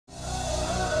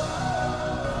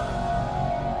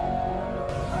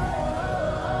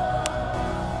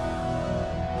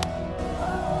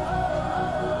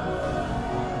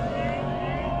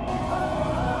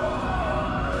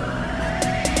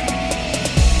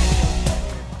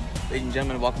and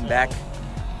gentlemen, welcome back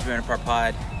to Banner Par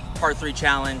Pod. Par 3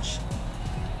 challenge,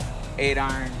 8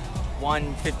 iron,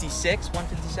 156,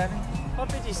 157?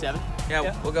 157.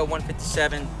 Yeah, we'll go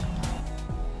 157.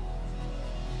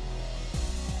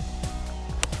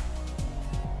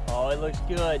 Oh, it looks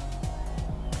good.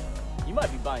 You might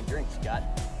be buying drinks, Scott.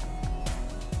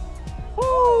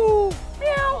 Woo!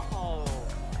 Meow! Oh,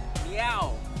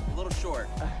 meow. A little short.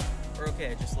 We're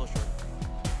okay, just a little short.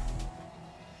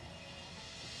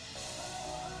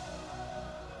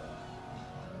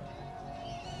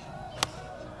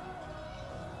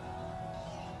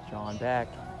 Drawing back.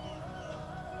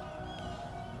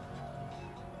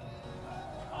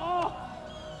 Oh!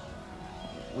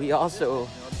 We have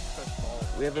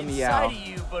a meow. Inside of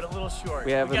you, but a little short.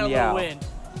 We have a got meow. A little wind.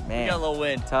 Man, We got a little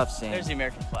wind. tough scene. There's the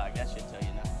American flag. That should tell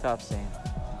you now. Tough scene.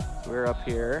 We're up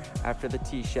here after the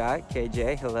tee shot.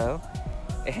 KJ, hello.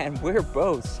 And we're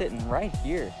both sitting right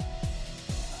here.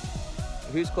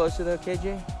 Who's closer though,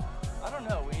 KJ? I don't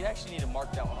know. We actually need to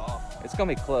mark that one off. It's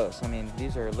gonna be close. I mean,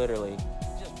 these are literally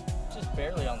Just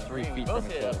barely on the 3 green. feet We both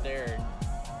from each hit it other. up there.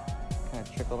 kind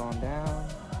of trickled on down.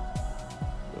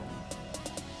 Boom.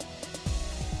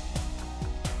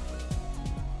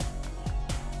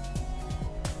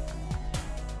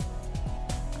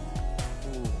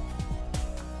 Ooh.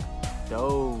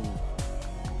 Dove.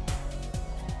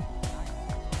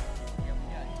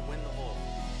 To win the hole.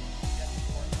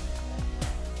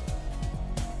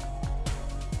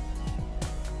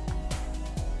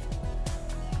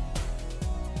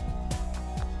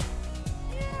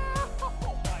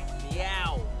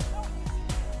 Meow.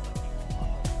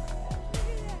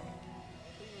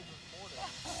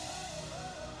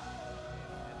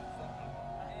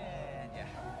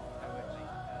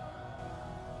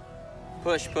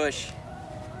 Push, push.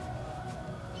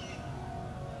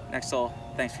 Next hole.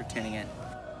 Thanks for tuning in.